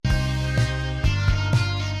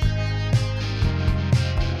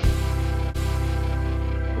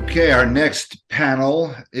Okay, our next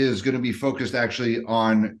panel is going to be focused actually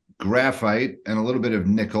on graphite and a little bit of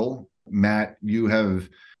nickel. Matt, you have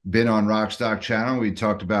been on Rockstock Channel. We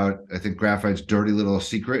talked about, I think, graphite's dirty little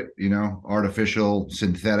secret, artificial,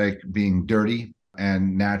 synthetic being dirty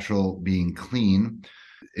and natural being clean.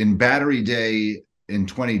 In Battery Day in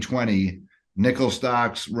 2020, nickel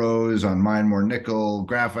stocks rose on Mine More Nickel,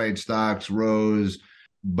 graphite stocks rose.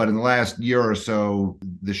 But in the last year or so,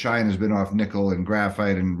 the shine has been off nickel and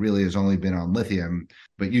graphite and really has only been on lithium.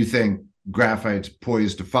 But you think graphite's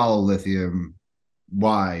poised to follow lithium.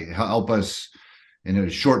 Why? Help us in a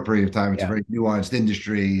short period of time. It's a very nuanced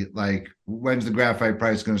industry. Like, when's the graphite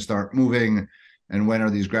price going to start moving? And when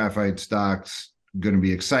are these graphite stocks going to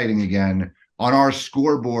be exciting again? On our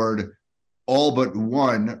scoreboard, all but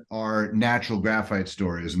one are natural graphite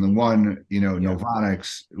stories. And the one,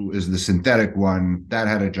 Novonix is the synthetic one that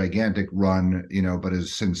had a gigantic run, but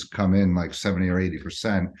has since come in like 70 or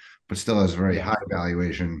 80%, but still has a very high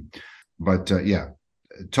valuation. But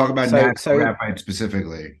talk about natural graphite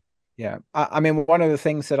specifically. Yeah. I mean, one of the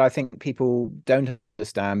things that I think people don't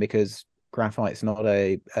understand, because graphite's not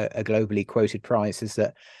a globally quoted price, is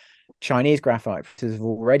that Chinese graphite prices have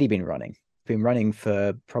already been running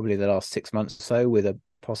for probably the last 6 months or so, with a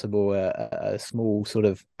possible a small sort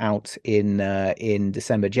of out in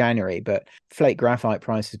December, January. But flake graphite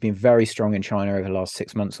price has been very strong in China over the last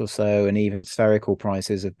 6 months or so, and even spherical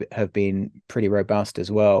prices have been pretty robust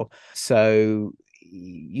as well. So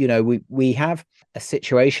we have a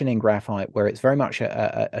situation in graphite where it's very much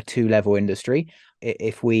a two-level industry.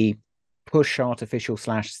 If we push artificial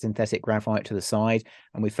 / synthetic graphite to the side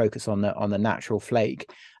and we focus on the natural flake,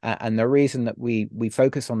 and the reason that we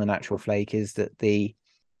focus on the natural flake is that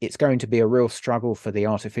it's going to be a real struggle for the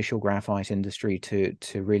artificial graphite industry to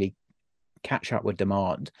really catch up with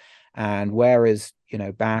demand. And whereas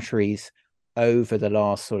batteries over the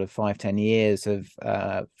last sort of 5-10 years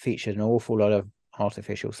have featured an awful lot of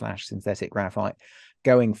artificial / synthetic graphite,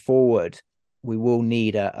 going forward we will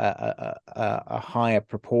need a higher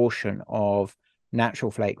proportion of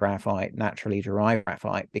natural flake graphite, naturally derived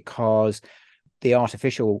graphite, because the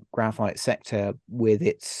artificial graphite sector, with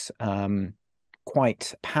its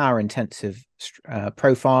quite power intensive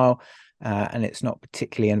profile and it's not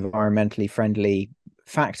particularly environmentally friendly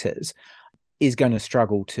factors, is going to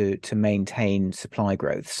struggle to maintain supply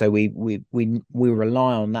growth. So we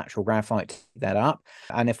rely on natural graphite to keep that up.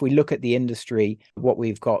 And if we look at the industry, what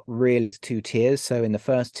we've got really is two tiers. So in the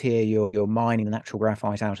first tier, you're mining the natural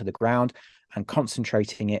graphite out of the ground and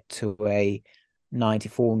concentrating it to a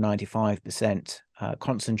 94-95%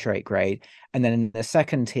 concentrate grade. And then in the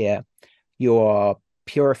second tier, you're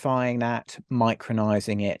purifying that,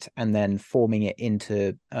 micronizing it, and then forming it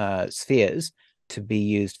into spheres to be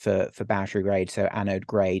used for battery grade, so anode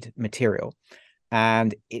grade material.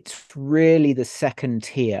 And it's really the second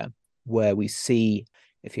tier where we see,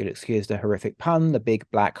 if you'll excuse the horrific pun, the big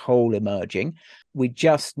black hole emerging. We're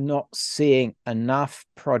just not seeing enough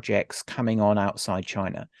projects coming on outside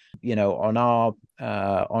China. On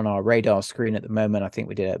our radar screen at the moment, I think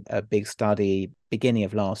we did a big study beginning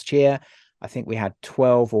of last year. I think we had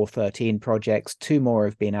 12 or 13 projects. 2 more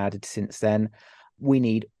have been added since then. We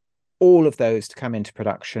need all of those to come into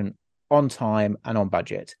production on time and on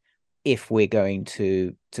budget if we're going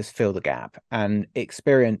to fill the gap. And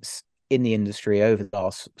experience in the industry over the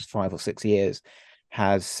last 5 or 6 years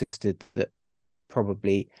has suggested that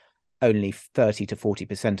probably only 30 to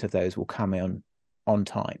 40% of those will come in on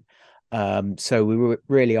time. So we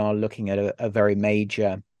really are looking at a very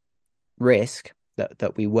major risk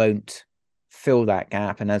that we won't fill that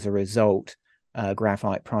gap, and as a result,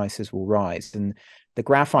 graphite prices will rise. And the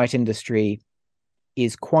graphite industry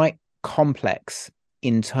is quite complex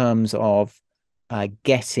in terms of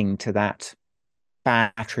getting to that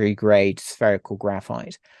battery grade spherical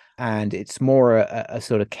graphite. And it's more a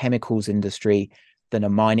sort of chemicals industry than a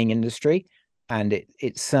mining industry. And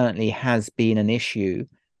it certainly has been an issue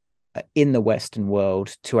in the Western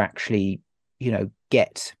world to actually,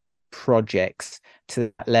 get projects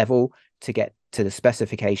to that level, to get to the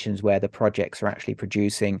specifications where the projects are actually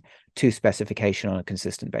producing to specification on a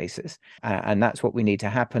consistent basis. And that's what we need to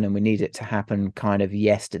happen. And we need it to happen kind of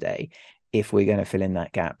yesterday if we're going to fill in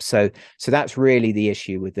that gap. So that's really the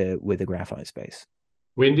issue with the graphite space.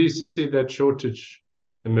 When do you see that shortage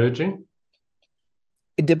emerging?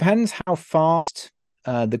 It depends how fast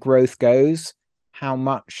the growth goes, how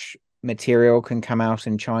much material can come out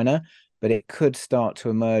in China, but it could start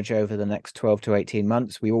to emerge over the next 12 to 18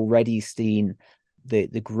 months. We already seen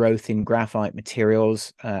the growth in graphite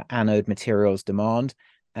materials, anode materials demand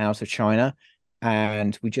out of China,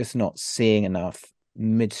 and we're just not seeing enough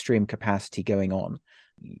midstream capacity going on.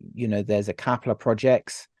 there's a couple of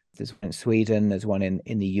projects. There's one in Sweden, there's one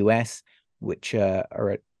in the US, which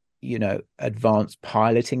are at, advanced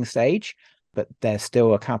piloting stage, but they're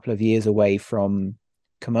still a couple of years away from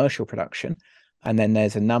commercial production. And then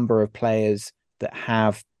there's a number of players that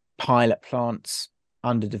have pilot plants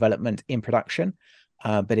under development in production.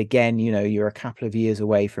 But again, you're a couple of years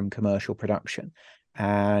away from commercial production.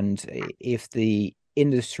 And if the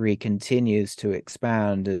industry continues to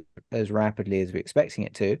expand as rapidly as we're expecting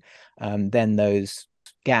it to, then those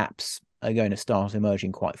gaps are going to start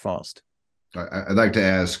emerging quite fast. I'd like to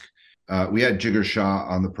ask, we had Jigar Shah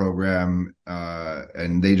on the program,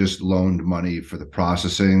 and they just loaned money for the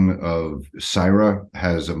processing of Syra,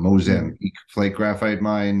 has a Mozambique flake graphite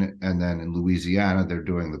mine, and then in Louisiana, they're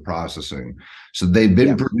doing the processing. So they've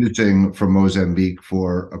been producing from Mozambique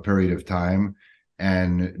for a period of time,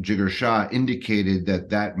 and Jigar Shah indicated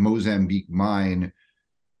that Mozambique mine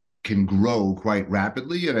can grow quite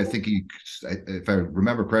rapidly. And I think if I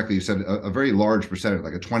remember correctly, he said a very large percentage,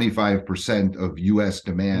 like a 25% of US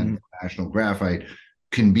demand for national graphite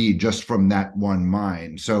can be just from that one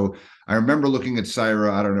mine. So I remember looking at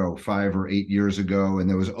Syra, I don't know, 5 or 8 years ago, and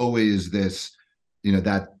there was always this,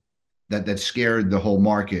 that scared the whole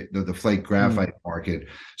market, the flake graphite market.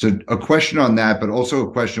 So a question on that, but also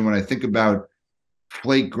a question when I think about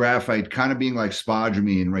flake graphite kind of being like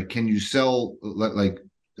spodumene, right? Can you sell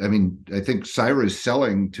I think Syra is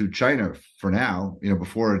selling to China for now,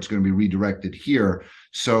 before it's going to be redirected here.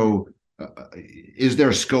 So is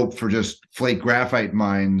there scope for just flake graphite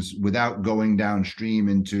mines without going downstream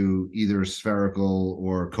into either spherical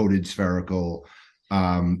or coated spherical?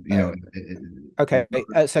 Okay.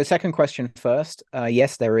 So second question first.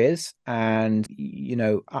 Yes, there is. And,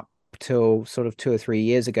 up till sort of 2 or 3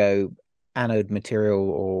 years ago, anode material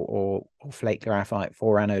or flake graphite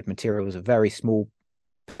for anode material was a very small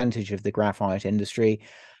percentage of the graphite industry.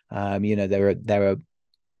 There are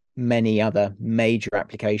many other major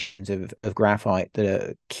applications of graphite that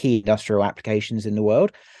are key industrial applications in the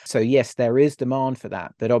world. So yes, there is demand for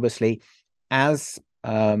that, but obviously as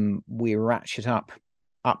we ratchet up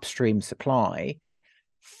upstream supply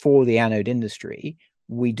for the anode industry,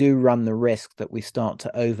 we do run the risk that we start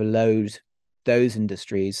to overload those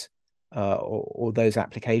industries or those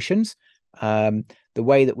applications. The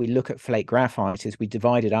way that we look at flake graphite is we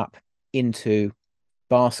divide it up into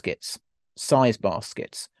size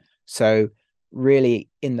baskets. So really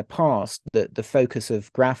in the past, the focus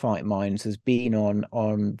of graphite mines has been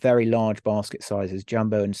on very large basket sizes,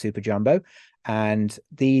 jumbo and super jumbo. And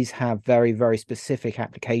these have very, very specific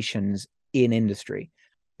applications in industry.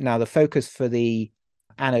 Now, the focus for the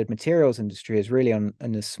anode materials industry is really on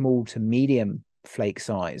the small to medium flake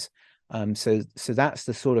size. So that's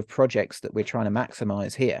the sort of projects that we're trying to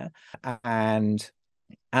maximize here. And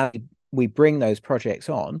as we bring those projects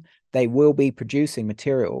on, they will be producing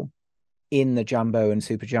material in the jumbo and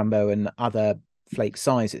super jumbo and other flake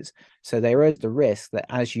sizes. So there is the risk that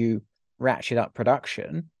as you ratchet up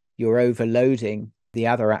production, you're overloading the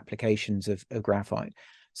other applications of graphite.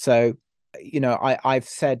 So, I've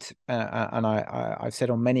said, and I've said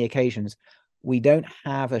on many occasions, we don't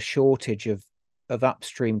have a shortage of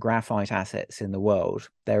upstream graphite assets in the world.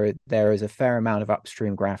 There is a fair amount of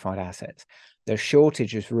upstream graphite assets. The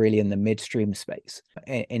shortage is really in the midstream space,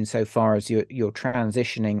 insofar as you're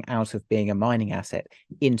transitioning out of being a mining asset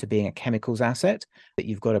into being a chemicals asset, that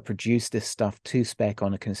you've got to produce this stuff to spec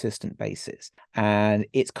on a consistent basis. And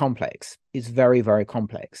it's complex. It's very, very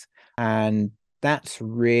complex. And that's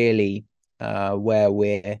really where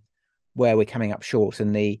we're coming up short.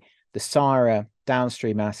 And the Syra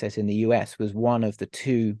downstream asset in the US was one of the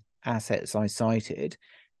 2 assets I cited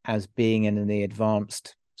as being in the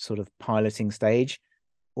advanced sort of piloting stage,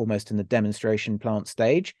 almost in the demonstration plant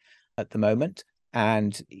stage at the moment.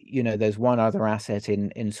 And there's one other asset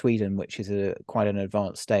in Sweden which is quite an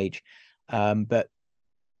advanced stage, but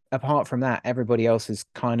apart from that, everybody else is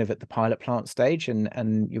kind of at the pilot plant stage,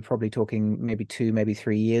 and you're probably talking maybe 2, maybe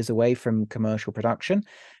 3 years away from commercial production.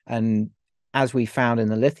 And as we found in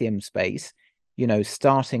the lithium space,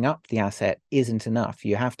 starting up the asset isn't enough.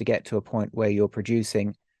 You have to get to a point where you're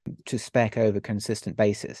producing to spec over consistent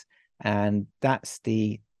basis, and that's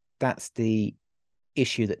the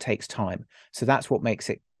issue that takes time. So that's what makes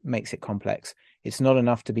it complex. It's not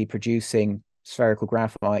enough to be producing spherical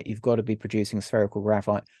graphite. You've got to be producing spherical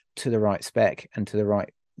graphite to the right spec and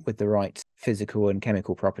with the right physical and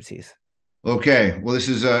chemical properties. Okay, well, this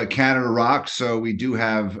is Canada Rocks. So we do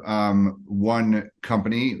have one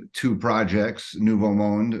company, two projects, Nouveau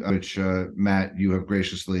Monde, which Matt, you have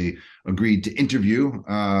graciously agreed to interview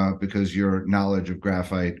because your knowledge of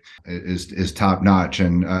graphite is top notch.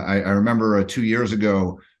 And I remember 2 years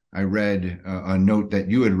ago, I read a note that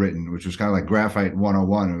you had written, which was kind of like Graphite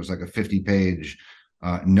 101. It was like a 50-page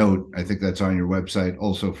note. I think that's on your website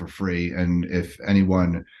also for free. And if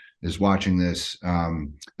anyone is watching this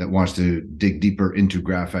that wants to dig deeper into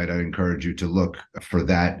graphite, I encourage you to look for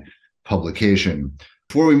that publication.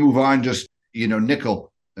 Before we move on, just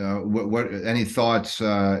nickel. What any thoughts?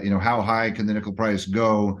 How high can the nickel price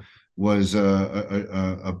go? Was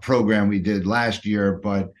a program we did last year,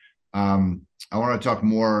 but I want to talk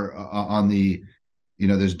more on the,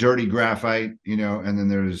 there's dirty graphite, and then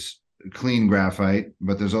there's clean graphite,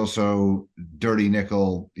 but there's also dirty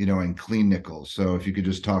nickel, and clean nickel. So if you could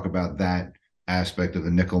just talk about that aspect of the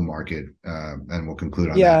nickel market, and we'll conclude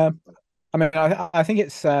on that. Yeah, I mean, I think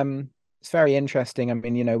it's very interesting. I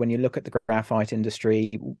mean, when you look at the graphite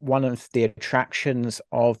industry, one of the attractions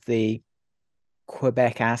of the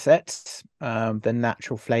Quebec assets, the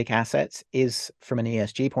natural flake assets, is from an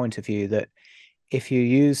ESG point of view that if you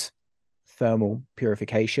use thermal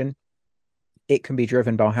purification, it can be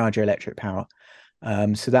driven by hydroelectric power.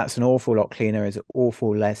 So that's an awful lot cleaner, is an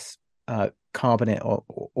awful less carbonate or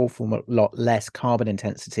awful lot less carbon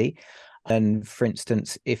intensity. And for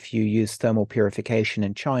instance, if you use thermal purification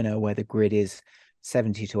in China, where the grid is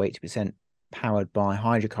 70 to 80% powered by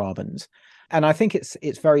hydrocarbons. And I think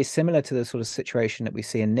it's very similar to the sort of situation that we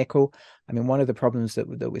see in nickel. I mean, one of the problems that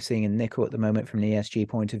we're seeing in nickel at the moment from an ESG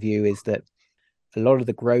point of view is that a lot of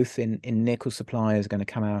the growth in nickel supply is going to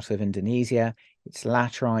come out of Indonesia. It's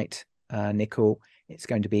laterite nickel. It's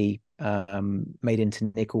going to be made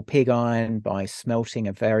into nickel pig iron by smelting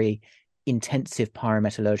a very intensive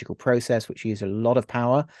pyrometallurgical process, which uses a lot of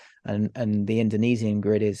power. And the Indonesian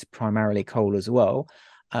grid is primarily coal as well.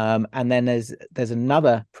 And then there's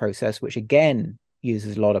another process which again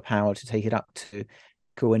uses a lot of power to take it up to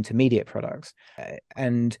cool intermediate products.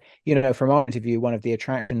 And from our point of view, one of the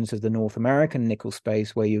attractions of the North American nickel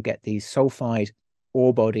space, where you get these sulfide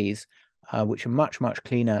ore bodies, which are much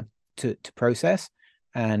cleaner to process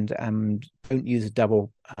and don't use a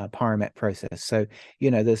double pyromet process. So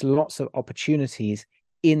there's lots of opportunities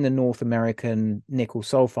in the North American nickel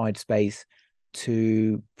sulfide space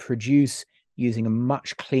to produce using a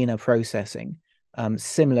much cleaner processing,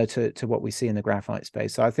 similar to what we see in the graphite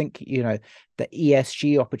space. So I think, the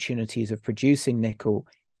ESG opportunities of producing nickel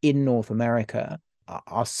in North America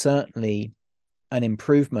are certainly an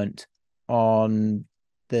improvement on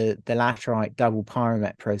the laterite double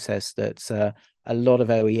pyromet process that's a lot of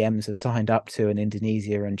OEMs have signed up to in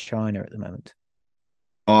Indonesia and China at the moment.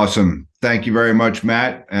 Awesome. Thank you very much,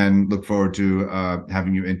 Matt, and look forward to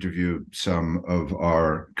having you interview some of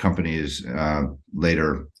our companies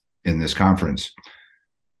later in this conference.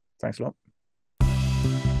 Thanks a lot.